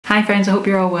Hi friends, I hope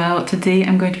you're all well. Today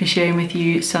I'm going to be sharing with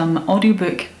you some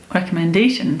audiobook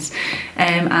recommendations,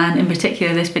 and in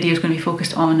particular this video is going to be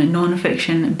focused on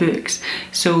non-fiction books.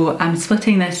 So I'm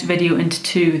splitting this video into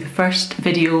two. The first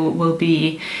video will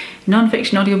be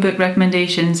non-fiction audiobook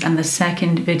recommendations and the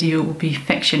second video will be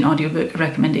fiction audiobook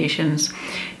recommendations,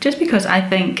 just because I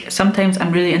think sometimes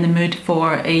I'm really in the mood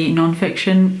for a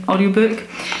non-fiction audiobook,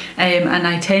 and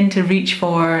I tend to reach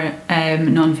for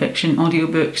non-fiction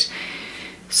audiobooks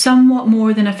somewhat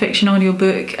more than a fiction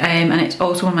audiobook, and it's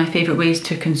also one of my favourite ways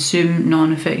to consume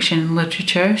non-fiction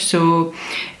literature. So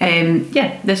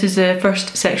yeah, this is the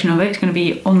first section of it. It's going to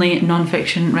be only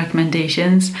non-fiction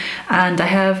recommendations, and I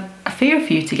have a fair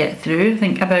few to get through. I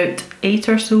think about 8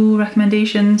 or so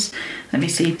recommendations. Let me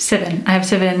see, 7. I have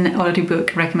 7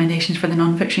 audiobook recommendations for the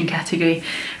non-fiction category,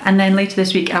 and then later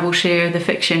this week I will share the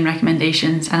fiction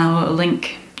recommendations and I'll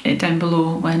link it down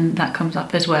below when that comes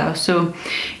up as well. So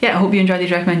yeah, I hope you enjoy these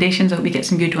recommendations. I hope you get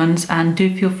some good ones, and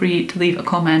do feel free to leave a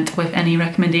comment with any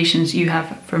recommendations you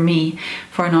have for me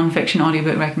for non-fiction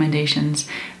audiobook recommendations.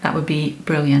 That would be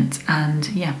brilliant. And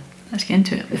yeah, let's get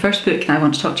into it. The first book I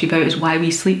want to talk to you about is Why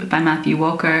We Sleep by Matthew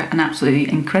Walker, an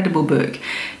absolutely incredible book.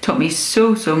 It taught me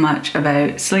so much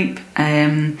about sleep.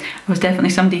 I was definitely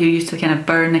somebody who used to kind of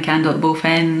burn the candle at both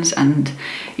ends and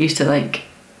used to like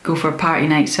go for party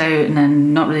nights out and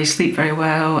then not really sleep very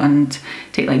well and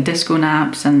take like disco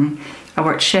naps, and I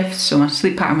worked shifts so my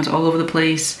sleep pattern was all over the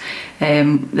place.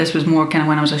 This was more kind of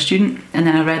when I was a student, and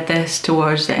then I read this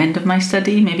towards the end of my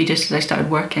study, maybe just as I started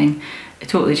working. It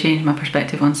totally changed my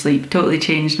perspective on sleep, totally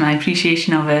changed my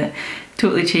appreciation of it,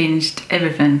 totally changed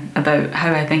everything about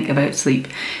how I think about sleep,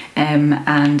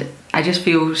 and I just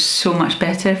feel so much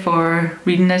better for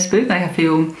reading this book. Like, I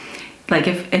feel like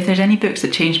if there's any books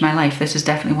that changed my life, this is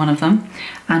definitely one of them,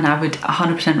 and I would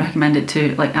 100% recommend it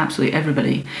to like absolutely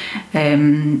everybody.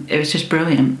 It was just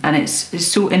brilliant, and it's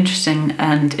so interesting,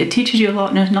 and it teaches you a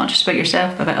lot, not just about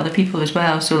yourself but about other people as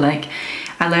well. So like,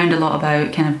 I learned a lot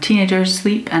about kind of teenagers'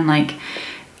 sleep, and like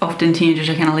often teenagers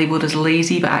are kind of labelled as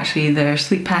lazy, but actually their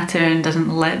sleep pattern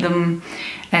doesn't let them,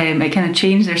 it kind of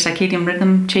changes, their circadian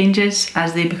rhythm changes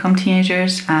as they become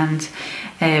teenagers, and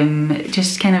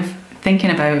just kind of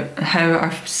thinking about how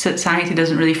our society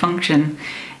doesn't really function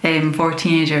for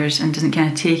teenagers and doesn't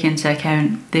kind of take into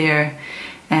account their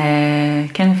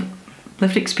kind of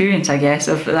lived experience, I guess,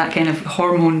 of that kind of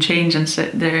hormone change and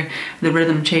the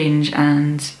rhythm change.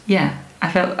 And yeah,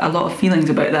 I felt a lot of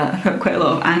feelings about that. I felt quite a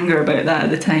lot of anger about that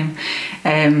at the time,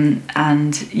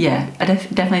 and yeah, I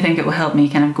definitely think it will help me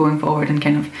kind of going forward and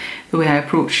kind of the way I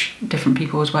approach different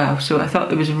people as well. So I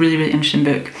thought it was a really interesting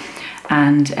book,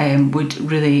 and would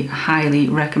really highly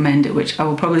recommend it, which I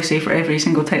will probably say for every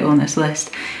single title on this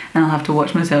list, and I'll have to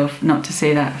watch myself not to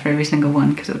say that for every single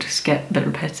one because it'll just get a bit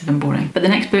repetitive and boring. But the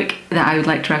next book that I would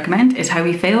like to recommend is How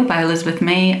We Fail by Elizabeth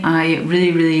May. I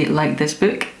really liked this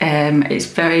book.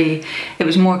 It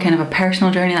was more kind of a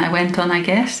personal journey that I went on, I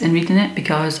guess, in reading it,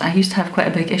 because I used to have quite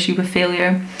a big issue with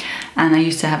failure, and I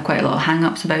used to have quite a lot of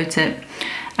hang-ups about it.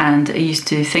 And I used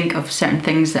to think of certain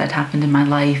things that had happened in my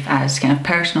life as kind of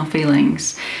personal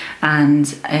feelings,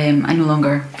 and I no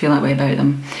longer feel that way about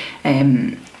them.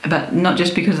 But not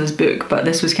just because of this book, but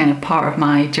this was kind of part of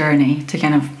my journey to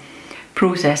kind of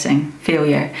processing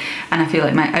failure, and I feel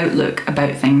like my outlook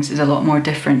about things is a lot more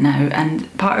different now,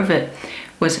 and part of it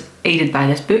was aided by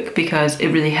this book because it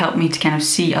really helped me to kind of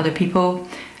see other people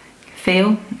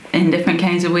fail in different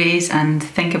kinds of ways and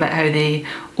think about how they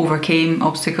overcame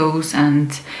obstacles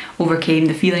and overcame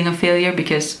the feeling of failure,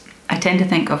 because I tend to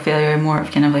think of failure more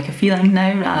of kind of like a feeling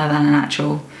now rather than an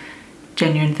actual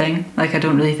genuine thing. Like, I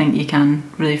don't really think you can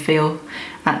really fail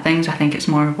at things. I think it's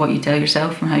more of what you tell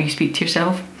yourself and how you speak to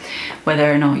yourself,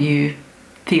 whether or not you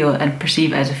feel and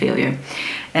perceive it as a failure.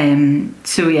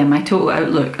 So yeah, my total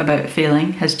outlook about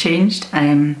failing has changed,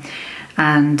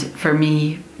 and for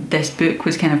me this book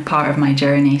was kind of part of my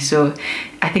journey. So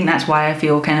I think that's why I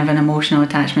feel kind of an emotional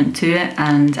attachment to it,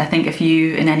 and I think if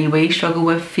you in any way struggle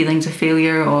with feelings of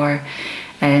failure or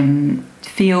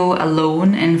feel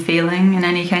alone in failing in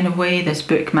any kind of way, this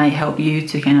book might help you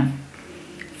to kind of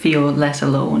feel less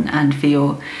alone and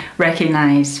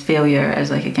recognise failure as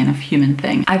like a kind of human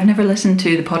thing. I've never listened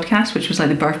to the podcast, which was like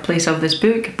the birthplace of this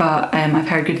book, but I've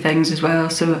heard good things as well,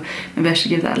 so maybe I should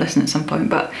give that a listen at some point.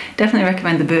 But definitely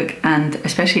recommend the book, and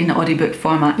especially in the audiobook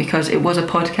format, because it was a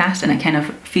podcast and it kind of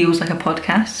feels like a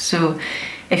podcast. So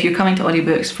if you're coming to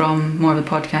audiobooks from more of the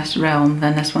podcast realm,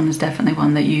 then this one is definitely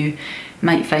one that you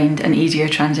might find an easier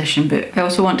transition book. I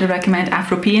also want to recommend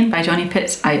Afropean by Johnny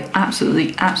Pitts. I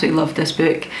absolutely loved this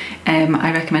book.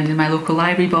 I recommended my local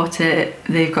library bought it.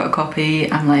 They've got a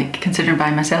copy. I'm like considering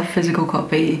buying myself a physical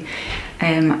copy.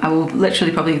 I will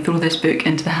literally probably throw this book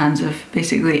into the hands of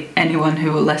basically anyone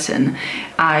who will listen.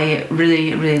 I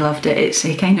really, really loved it. It's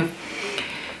a kind of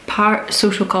part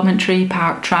social commentary,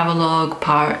 part travelogue,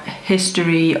 part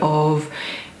history of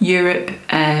Europe,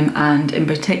 and in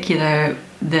particular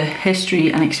the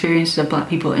history and experiences of black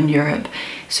people in Europe.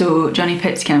 So Johnny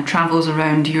Pitts kind of travels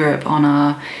around Europe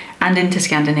and into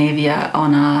Scandinavia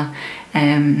on a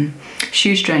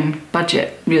shoestring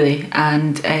budget, really,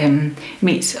 and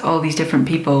meets all these different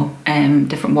people,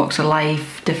 different walks of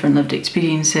life, different lived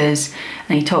experiences,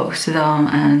 and he talks to them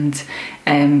and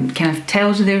kind of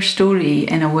tells their story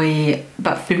in a way,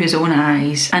 but through his own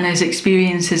eyes and his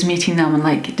experiences meeting them, and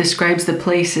like describes the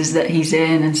places that he's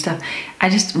in and stuff. I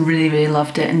just really, really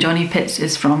loved it. And Johnny Pitts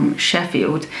is from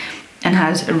Sheffield and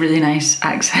has a really nice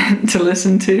accent to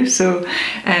listen to, so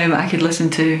I could listen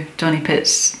to Johnny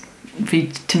Pitts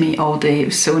read to me all day. It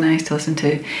was so nice to listen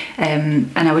to, and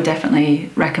I would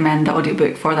definitely recommend the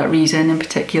audiobook for that reason in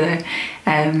particular.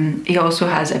 He also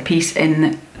has a piece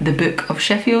in the Book of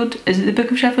Sheffield. Is it the Book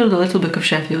of Sheffield or the Little Book of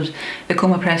Sheffield? The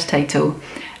Coma Press title,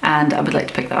 and I would like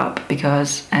to pick that up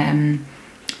because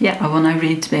yeah, I will now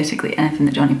read basically anything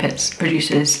that Johnny Pitts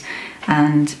produces,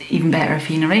 and even better if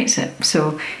he narrates it.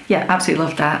 So yeah, absolutely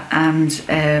love that. And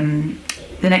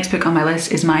the next book on my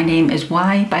list is My Name Is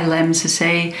Why by Lemn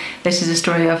Sissay. This is the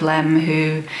story of Lemn,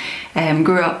 who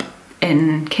grew up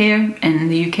in care in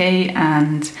the UK,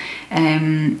 and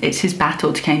it's his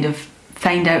battle to kind of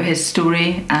find out his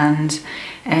story. And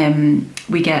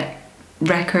we get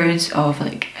records of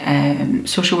like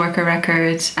social worker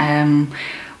records.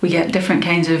 We get different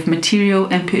kinds of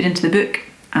material input into the book,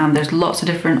 and there's lots of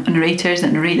different narrators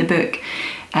that narrate the book.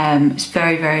 It's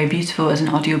very, very beautiful as an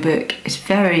audiobook. It's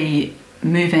very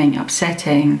moving,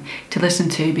 upsetting to listen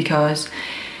to, because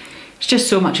it's just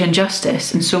so much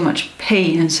injustice and so much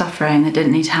pain and suffering that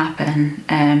didn't need to happen,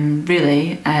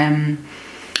 really,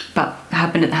 but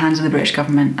happened at the hands of the British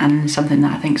government, and something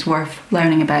that I think is worth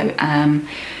learning about, and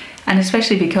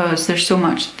especially because there's so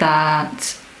much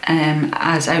that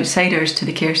as outsiders to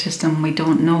the care system we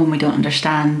don't know and we don't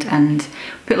understand, and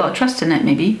put a lot of trust in it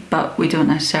maybe, but we don't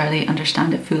necessarily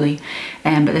understand it fully.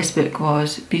 But this book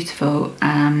was beautiful.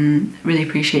 Really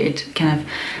appreciated kind of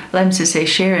Lemn Sissay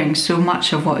sharing so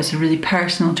much of what is a really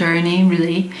personal journey,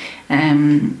 really,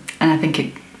 and I think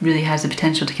it really has the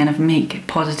potential to kind of make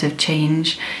positive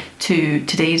change to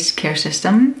today's care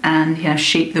system, and you know,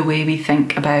 shape the way we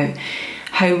think about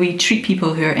how we treat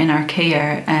people who are in our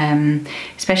care,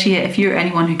 especially if you're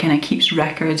anyone who kind of keeps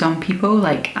records on people.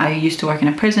 Like I used to work in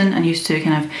a prison and used to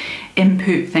kind of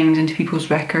input things into people's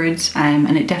records,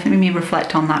 and it definitely made me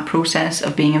reflect on that process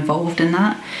of being involved in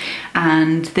that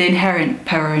and the inherent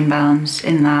power imbalance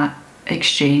in that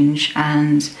exchange.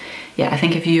 And yeah, I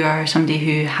think if you are somebody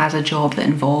who has a job that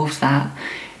involves that,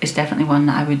 it's definitely one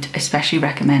that I would especially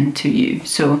recommend to you.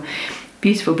 So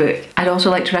beautiful book. I'd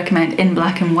also like to recommend In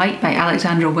Black and White by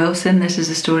Alexandra Wilson. This is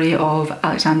the story of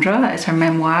Alexandra. It's her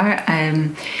memoir,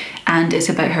 and it's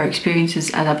about her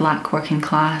experiences as a black working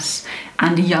class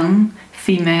and a young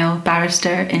female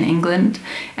barrister in England.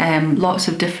 Lots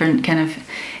of different kind of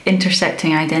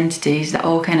intersecting identities that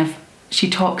all kind of she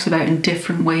talks about in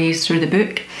different ways through the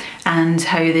book, and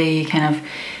how they kind of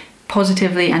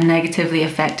positively and negatively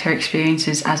affect her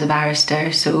experiences as a barrister.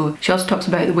 So she also talks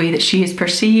about the way that she is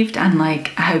perceived and like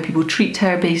how people treat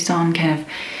her based on kind of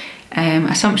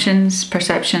assumptions,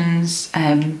 perceptions,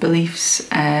 beliefs.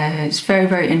 It's very,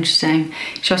 very interesting.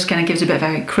 She also kind of gives a bit of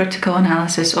a critical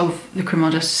analysis of the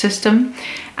criminal justice system,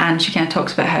 and she kind of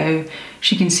talks about how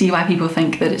she can see why people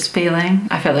think that it's failing.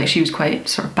 I felt like she was quite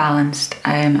sort of balanced.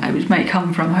 It might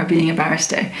come from her being a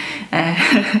barrister.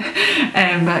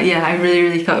 But yeah, I really,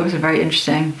 really thought it was a very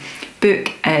interesting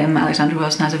book. Alexandra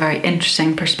Wilson has a very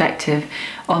interesting perspective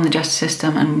on the justice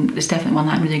system, and it's definitely one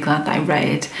that I'm really glad that I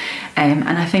read. And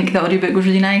I think the audiobook was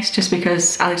really nice just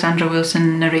because Alexandra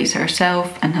Wilson narrates it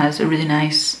herself and has a really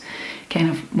nice kind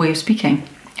of way of speaking.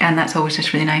 And that's always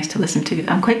just really nice to listen to.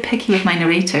 I'm quite picky with my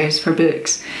narrators for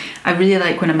books. I really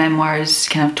like when a memoir is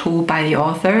kind of told by the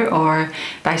author or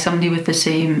by somebody with the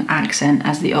same accent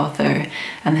as the author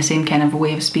and the same kind of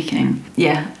way of speaking.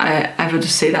 Yeah, I will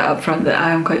just say that up front, that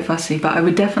I am quite fussy, but I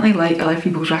would definitely like other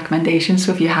people's recommendations,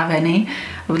 so if you have any,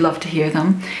 I would love to hear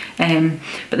them.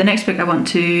 But the next book I want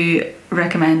to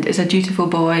recommend is A Dutiful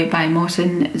Boy by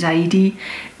Mohsin Zaidi.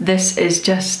 This is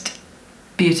just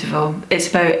beautiful. It's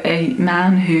about a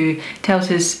man who tells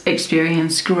his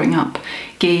experience growing up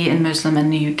gay and Muslim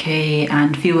in the UK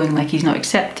and feeling like he's not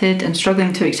accepted and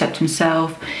struggling to accept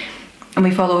himself, and we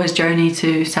follow his journey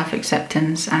to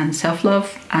self-acceptance and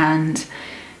self-love, and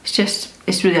it's just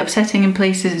it's really upsetting in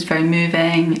places, it's very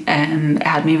moving, it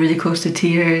had me really close to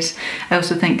tears. I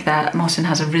also think that Mohsin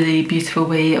has a really beautiful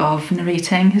way of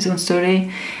narrating his own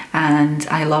story, and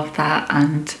I love that,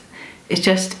 and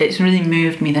it's really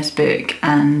moved me, this book,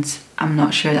 and I'm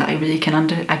not sure that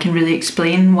I can really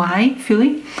explain why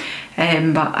fully,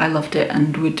 but I loved it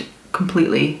and would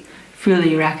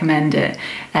fully recommend it.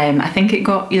 I think it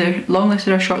got either longlisted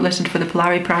or shortlisted for the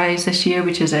Polari Prize this year,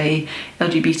 which is a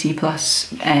LGBT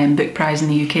plus book prize in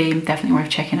the UK. Definitely worth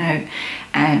checking out.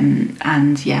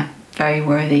 And yeah, very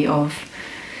worthy of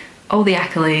all the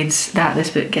accolades that this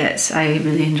book gets. I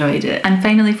really enjoyed it. And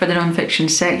finally, for the non-fiction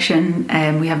section,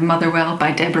 we have Motherwell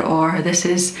by Deborah Orr. This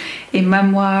is a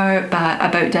memoir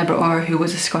about Deborah Orr, who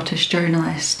was a Scottish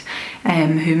journalist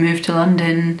who moved to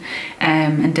London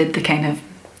and did the kind of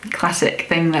classic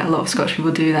thing that a lot of Scottish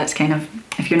people do. That's kind of,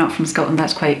 if you're not from Scotland,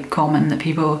 that's quite common, that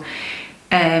people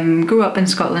grow up in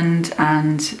Scotland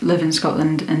and live in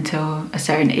Scotland until a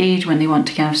certain age when they want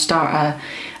to kind of start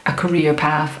a career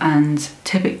path, and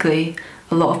typically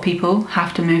a lot of people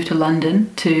have to move to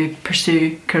London to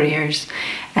pursue careers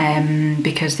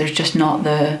because there's just not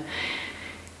the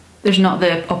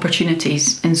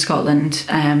opportunities in Scotland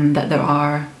that there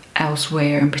are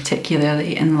elsewhere, and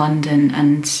particularly in London.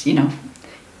 And you know,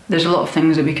 there's a lot of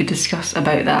things that we could discuss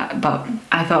about that, but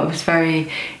I thought it was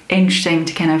very interesting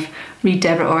to kind of read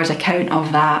Deborah Orr's account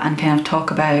of that and kind of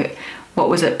talk about what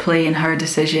was at play in her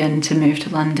decision to move to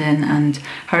London and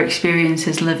her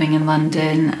experiences living in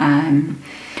London.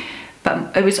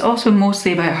 But it was also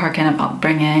mostly about her kind of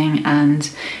upbringing, and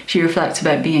she reflects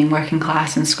about being working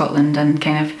class in Scotland and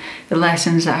kind of the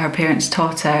lessons that her parents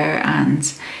taught her. And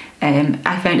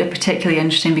I found it particularly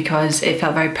interesting because it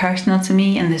felt very personal to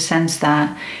me, in the sense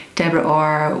that Deborah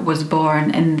Orr was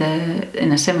born in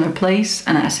a similar place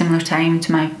and at a similar time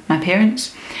to my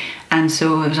parents, and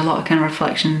so there was a lot of kind of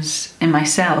reflections in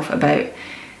myself about,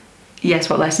 yes,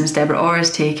 what lessons Deborah Orr has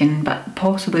taken, but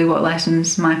possibly what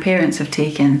lessons my parents have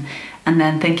taken, and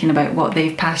then thinking about what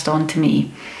they've passed on to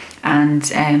me, and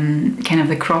kind of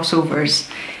the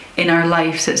crossovers in our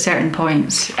lives at certain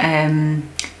points.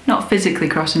 Not physically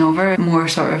crossing over, more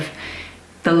sort of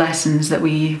the lessons that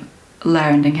we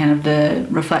learned and kind of the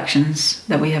reflections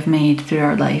that we have made through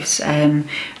our lives.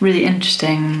 Really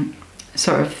interesting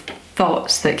sort of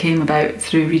thoughts that came about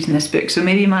through reading this book. So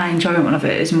maybe my enjoyment of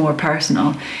it is more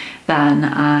personal than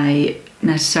I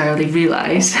necessarily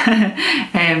realise.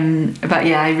 But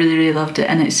yeah, I really loved it,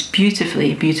 and it's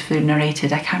beautifully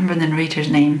narrated. I can't remember the narrator's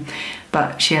name,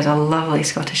 but she has a lovely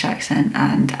Scottish accent,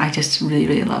 and I just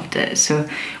really loved it, so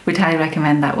would highly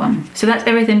recommend that one. So that's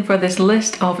everything for this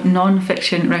list of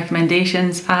non-fiction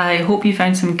recommendations. I hope you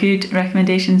found some good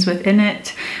recommendations within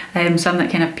it, some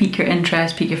that kind of pique your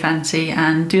interest, pique your fancy,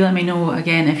 and do let me know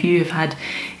again if you have had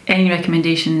any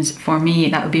recommendations for me.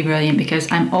 That would be brilliant, because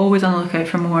I'm always on the lookout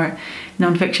for more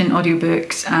non-fiction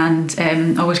audiobooks,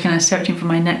 and always kind of searching for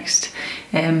my next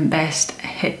best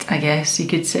hit, I guess you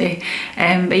could say.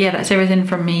 But yeah, that's everything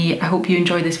from me. I hope you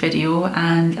enjoyed this video,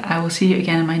 and I will see you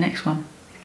again in my next one.